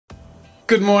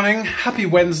Good morning, happy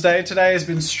Wednesday. Today has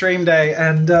been stream day,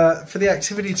 and for the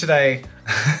activity today,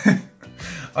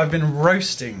 I've been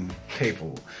roasting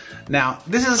people. Now,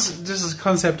 this is a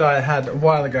concept I had a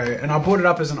while ago, and I brought it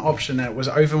up as an option, and it was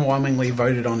overwhelmingly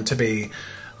voted on to be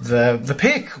the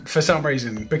pick for some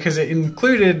reason, because it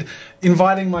included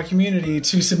inviting my community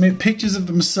to submit pictures of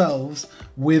themselves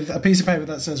with a piece of paper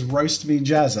that says "Roast Me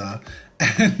Jazza."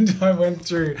 And I went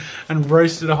through and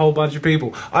roasted a whole bunch of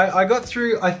people. I got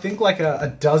through, I think, like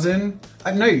a dozen,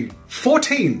 no,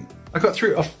 14. I got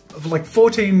through like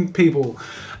 14 people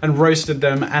and roasted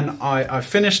them, and I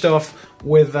finished off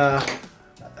with a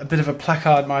bit of a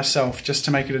placard myself just to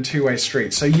make it a two-way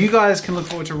street. So you guys can look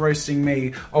forward to roasting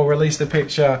me. I'll release the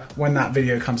picture when that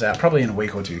video comes out, probably in a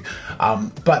week or two.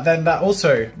 But then that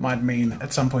also might mean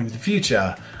at some point in the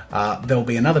future, there'll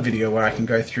be another video where I can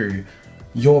go through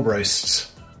your roasts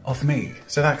of me.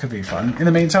 So that could be fun. In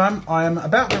the meantime, I am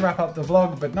about to wrap up the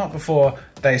vlog, but not before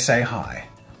they say hi.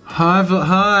 Hi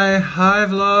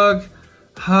vlog.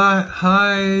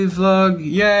 Hi vlog.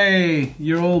 Yay,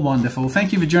 you're all wonderful.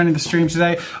 Thank you for joining the stream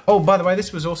today. Oh, by the way,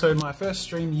 this was also my first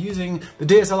stream using the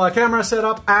DSLR camera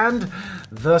setup and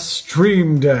the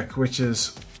Stream Deck, which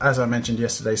is, as I mentioned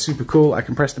yesterday, super cool. I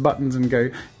can press the buttons and go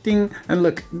ding, and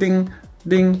look, ding,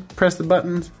 ding, press the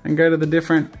buttons and go to the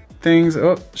different things.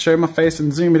 Oh, show my face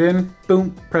and zoom it in.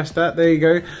 Boom, press that, there you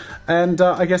go. And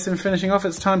I guess in finishing off,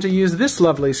 it's time to use this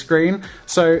lovely screen.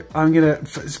 So I'm gonna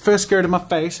first go to my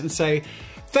face and say,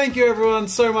 thank you everyone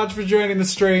so much for joining the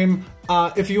stream.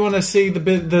 If you wanna see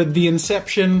the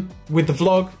inception with the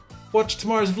vlog, watch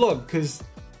tomorrow's vlog,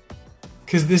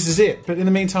 because this is it. But in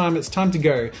the meantime, it's time to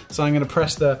go. So I'm gonna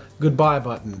press the goodbye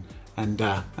button, and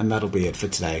that'll be it for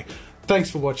today. Thanks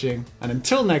for watching, and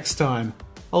until next time,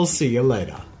 I'll see you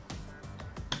later.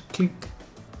 Clink.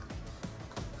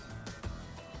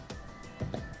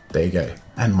 There you go.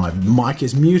 And my mic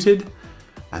is muted,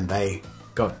 and they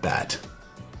got that.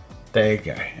 There you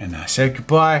go. And I said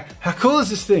goodbye. How cool is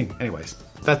this thing? Anyways,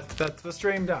 that's the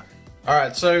stream done.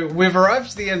 Alright, so we've arrived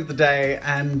at the end of the day,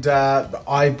 and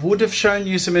I would have shown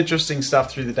you some interesting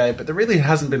stuff through the day, but there really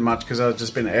hasn't been much because I've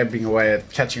just been ebbing away at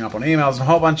catching up on emails and a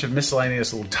whole bunch of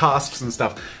miscellaneous little tasks and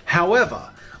stuff. However,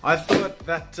 I thought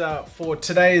that for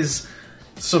today's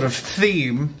sort of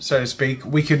theme, so to speak,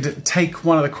 we could take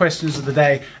one of the questions of the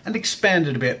day and expand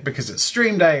it a bit, because it's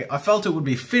stream day. I felt it would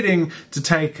be fitting to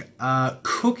take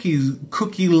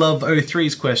Cookie Love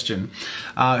 03's question,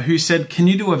 who said, can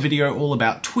you do a video all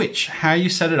about Twitch, how you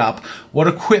set it up, what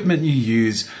equipment you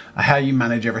use, how you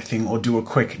manage everything, or do a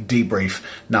quick debrief,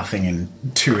 nothing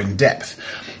too in depth.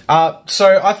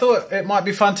 So I thought it might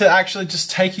be fun to actually just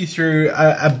take you through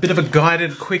a bit of a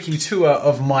guided quickie tour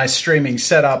of my streaming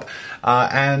setup,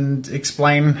 and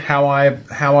explain how I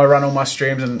run all my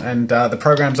streams and the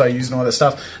programs I use and all that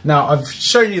stuff. Now, I've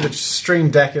shown you the Stream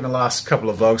Deck in the last couple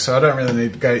of vlogs, so I don't really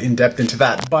need to go in depth into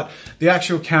that, but the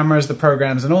actual cameras, the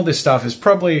programs, and all this stuff is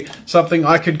probably something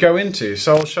I could go into.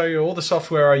 So I'll show you all the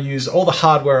software I use, all the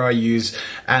hardware I use,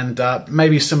 and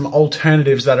maybe some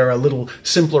alternatives that are a little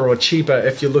simpler or cheaper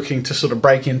if you're looking to sort of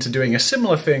break into doing a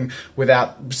similar thing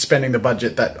without spending the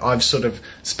budget that I've sort of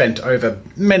spent over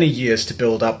many years to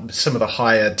build up some of the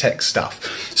higher tech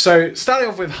stuff. So starting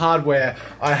off with hardware,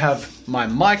 I have my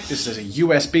mic. This is a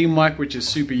USB mic, which is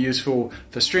super useful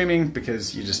for streaming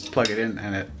because you just plug it in,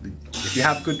 and if you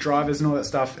have good drivers and all that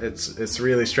stuff, it's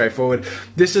really straightforward.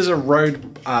 This is a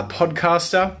Rode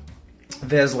Podcaster.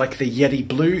 There's like the Yeti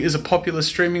Blue is a popular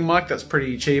streaming mic that's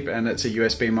pretty cheap, and it's a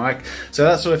USB mic. So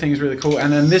that sort of thing is really cool.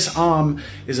 And then this arm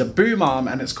is a boom arm,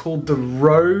 and it's called the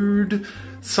Rode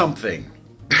something.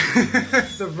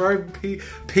 The Rode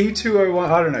P201,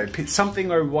 I don't know, something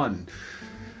 01.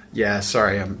 Yeah,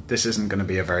 sorry, this isn't going to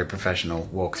be a very professional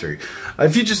walkthrough.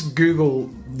 If you just Google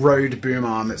Rode boom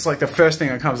arm, it's like the first thing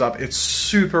that comes up. It's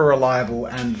super reliable,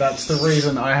 and that's the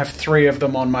reason I have 3 of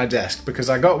them on my desk, because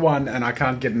I got one and I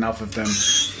can't get enough of them.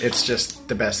 It's just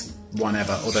the best one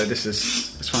ever, although this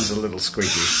one's a little squeaky,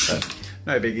 so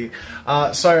no biggie.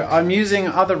 So I'm using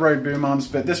other Rode boom arms,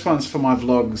 but this one's for my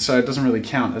vlog, so it doesn't really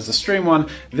count as a stream one.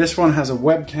 This one has a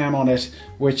webcam on it,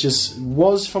 which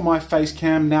was for my face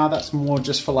cam. Now that's more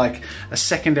just for like a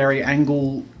secondary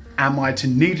angle, am I to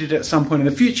need it at some point in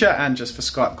the future, and just for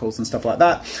Skype calls and stuff like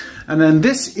that. And then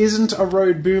this isn't a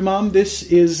Rode boom arm, this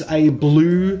is a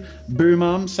Blue boom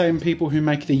arm, same people who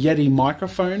make the Yeti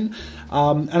microphone.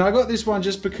 And I got this one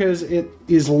just because it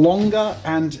is longer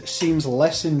and seems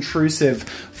less intrusive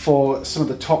for some of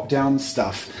the top-down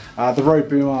stuff. The Rode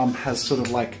boom arm has sort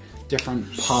of like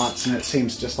different parts, and it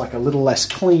seems just like a little less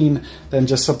clean than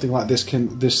just something like this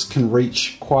can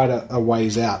reach quite a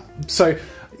ways out. So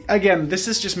again, this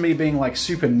is just me being like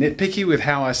super nitpicky with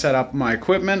how I set up my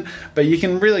equipment, but you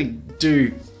can really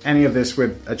do any of this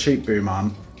with a cheap boom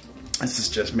arm. This is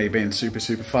just me being super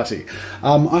fussy.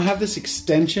 I have this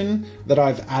extension that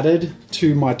I've added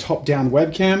to my top-down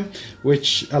webcam,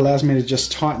 which allows me to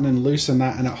just tighten and loosen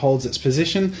that, and it holds its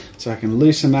position. So I can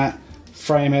loosen that,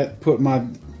 frame it, put my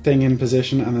thing in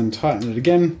position, and then tighten it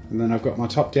again, and then I've got my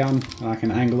top down and I can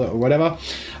angle it or whatever.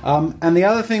 And the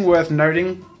other thing worth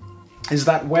noting is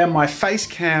that where my face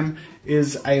cam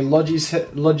is a Logitech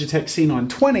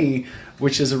C920,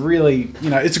 which is a really, you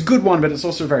know, it's a good one, but it's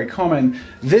also very common.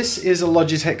 This is a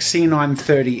Logitech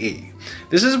C930E.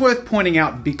 This is worth pointing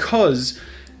out because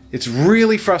it's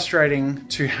really frustrating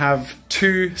to have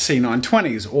two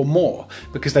C920s or more,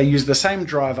 because they use the same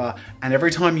driver, and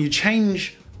every time you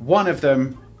change one of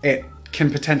them, it can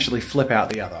potentially flip out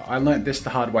the other. I learnt this the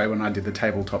hard way when I did the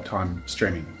tabletop time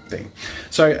streaming thing.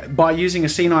 So by using a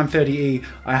C930E,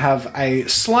 I have a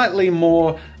slightly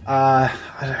more, I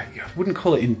wouldn't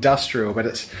call it industrial, but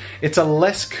it's a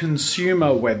less consumer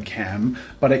webcam,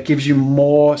 but it gives you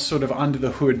more sort of under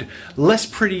the hood, less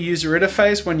pretty user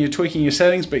interface when you're tweaking your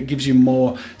settings, but it gives you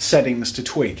more settings to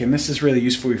tweak. And this is really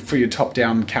useful for your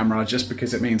top-down camera, just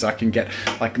because it means I can get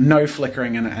like no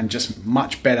flickering and just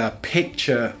much better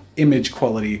picture image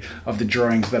quality of the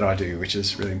drawings that I do, which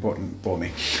is really important for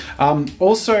me.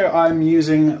 Also, I'm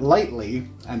using lately,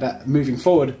 and moving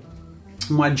forward,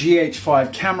 my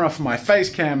GH5 camera for my face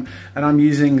cam, and I'm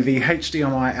using the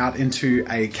HDMI out into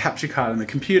a capture card in the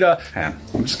computer. And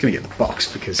I'm just gonna get the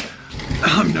box because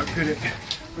I'm not good at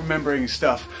remembering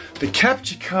stuff. The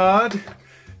capture card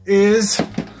is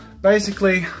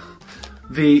basically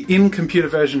the in-computer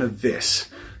version of this.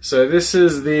 So this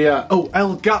is the,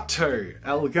 Elgato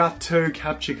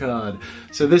capture card.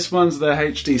 So this one's the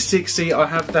HD60. I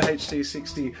have the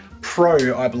HD60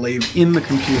 Pro, I believe, in the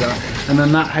computer. And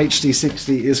then that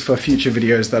HD60 is for future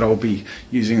videos that I'll be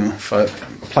using for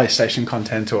PlayStation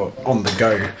content or on the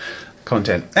go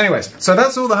content. Anyways, so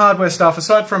that's all the hardware stuff.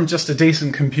 Aside from just a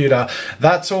decent computer,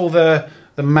 that's all the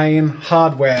main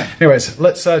hardware. Anyways,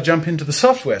 let's jump into the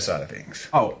software side of things.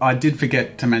 Oh, I did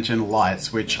forget to mention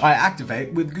lights, which I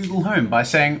activate with Google Home by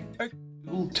saying, "Okay,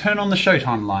 Google, turn on the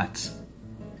Showtime lights."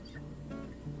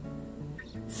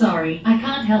 Sorry, I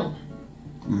can't help.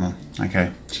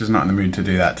 Okay, she's not in the mood to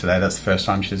do that today. That's the first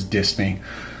time she's dissed me.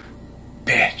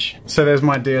 Bitch. So there's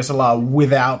my DSLR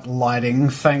without lighting,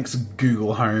 thanks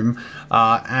Google Home.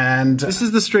 And this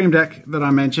is the Stream Deck that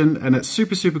I mentioned, and it's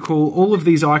super cool. All of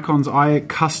these icons I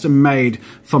custom made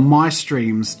for my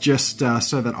streams, just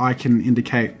so that I can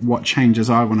indicate what changes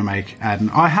I want to make. And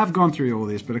I have gone through all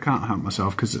this, but I can't help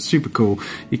myself because it's super cool.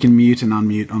 You can mute and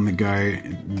unmute on the go,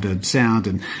 the sound,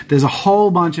 and there's a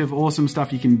whole bunch of awesome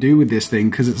stuff you can do with this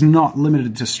thing, because it's not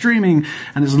limited to streaming,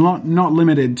 and it's not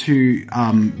limited to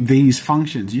these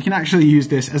functions. You can actually use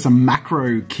this as a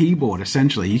macro keyboard,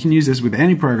 essentially. You can use this with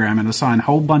any program and assign a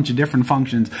whole bunch of different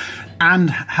functions and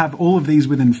have all of these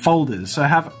within folders. So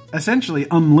have essentially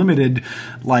unlimited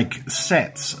like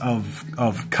sets of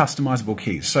customizable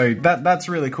keys. So that's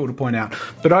really cool to point out.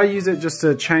 But I use it just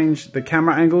to change the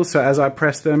camera angles. So as I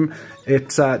press them, it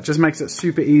just makes it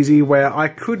super easy, where I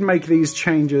could make these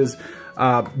changes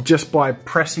just by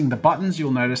pressing the buttons.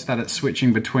 You'll notice that it's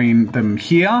switching between them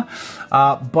here.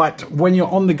 But when you're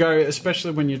on the go,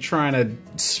 especially when you're trying to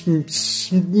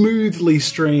smoothly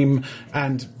stream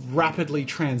and rapidly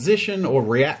transition or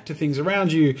react to things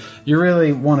around you, you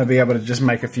really want to be able to just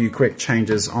make a few quick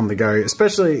changes on the go,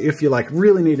 especially if you like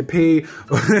really need to pee,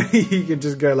 or you can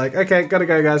just go like, okay, gotta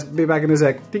go guys, be back in a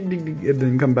sec, ding, ding, ding, and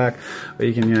then come back. Or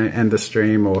you can, you know, end the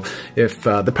stream, or if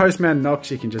the postman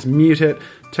knocks, you can just mute it,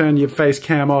 turn your face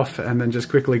cam off, and then just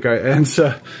quickly go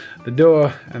answer the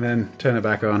door, and then turn it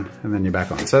back on, and then you're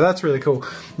back on. So that's really cool.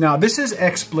 Now this is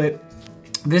XSplit.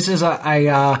 This is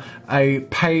a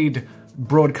paid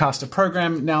broadcaster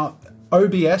program. Now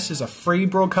OBS is a free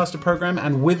broadcaster program,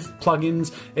 and with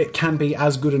plugins it can be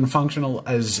as good and functional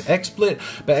as XSplit,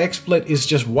 but XSplit is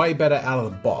just way better out of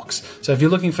the box. So if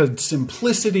you're looking for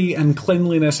simplicity and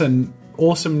cleanliness and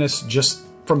awesomeness just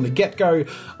from the get-go,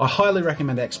 I highly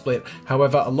recommend XSplit.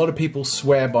 However, a lot of people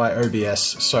swear by OBS,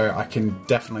 so I can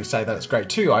definitely say that it's great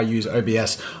too. I use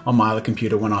OBS on my other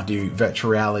computer when I do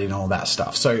virtual reality and all that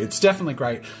stuff, so it's definitely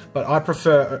great, but I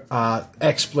prefer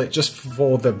XSplit just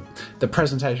for the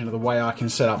presentation of the way I can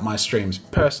set up my streams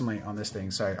personally on this thing,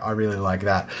 so I really like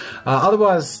that.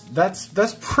 Otherwise,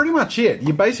 that's pretty much it.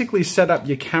 You basically set up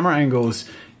your camera angles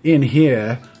in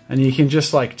here, and you can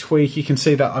just like tweak. You can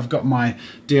see that I've got my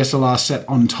DSLR set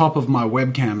on top of my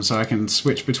webcam, so I can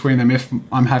switch between them. If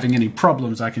I'm having any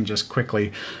problems, I can just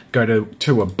quickly go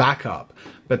to a backup.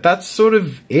 But that's sort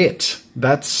of it.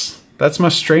 That's my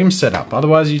stream setup.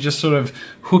 Otherwise, you just sort of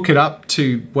hook it up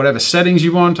to whatever settings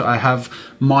you want. I have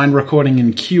mine recording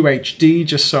in QHD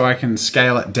just so I can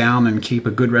scale it down and keep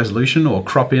a good resolution or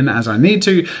crop in as I need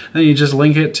to. And you just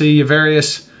link it to your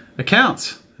various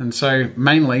accounts. And so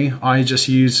mainly I just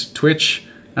use Twitch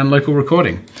and local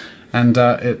recording. And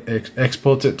it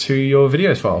exports it to your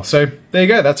videos file. So there you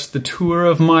go, that's the tour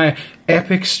of my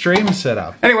epic stream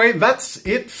setup. Anyway, that's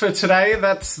it for today.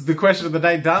 That's the question of the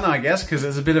day done, I guess, because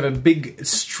there's a bit of a big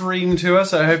stream to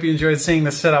us. I hope you enjoyed seeing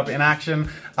the setup in action.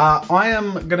 I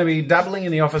am gonna be dabbling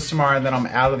in the office tomorrow, and then I'm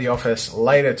out of the office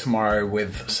later tomorrow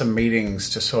with some meetings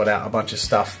to sort out a bunch of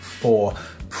stuff for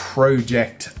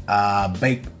Project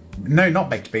not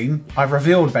Baked Bean. I've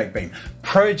revealed Baked Bean.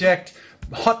 Project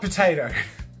Hot Potato.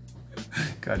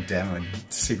 God damn it,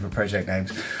 secret project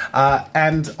names.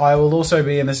 And I will also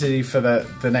be in the city for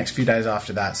the next few days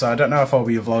after that. So I don't know if I'll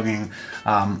be vlogging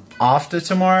after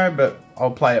tomorrow, but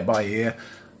I'll play it by ear.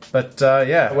 But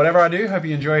yeah, whatever I do, hope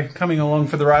you enjoy coming along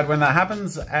for the ride when that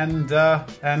happens. And I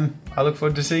look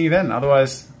forward to seeing you then.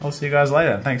 Otherwise, I'll see you guys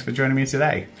later. Thanks for joining me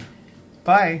today.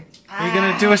 Bye. Are you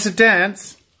gonna do us a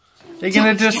dance? Are you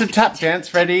gonna do us a tap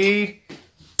dance? Ready?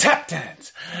 Tap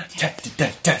dance. Tap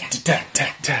tap tap tap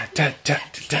tap tap tap tap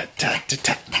tap tap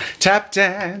tap tap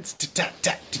dance. Tap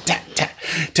tap tap tap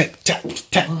tap tap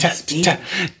tap tap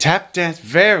tap dance.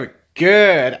 Very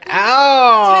good.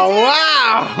 Oh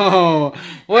wow!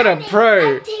 What a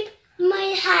pro!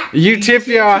 My hat. You tip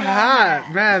your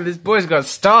hat, man. This boy's got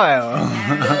style.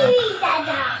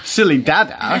 Silly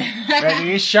dada.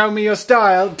 Ready? Show me your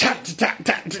style. Tap tap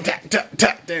tap tap tap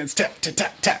tap dance. Tap tap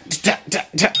tap tap tap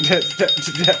tap tap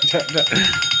tap tap tap.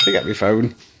 Pick up your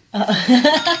phone.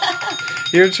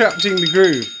 You're interrupting the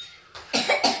groove.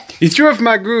 You threw off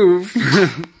my groove.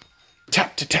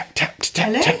 Tap tap tap tap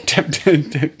tap tap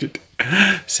tap tap.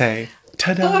 Say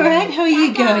ta-da. All right, how are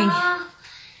you going?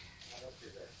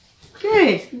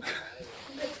 Good.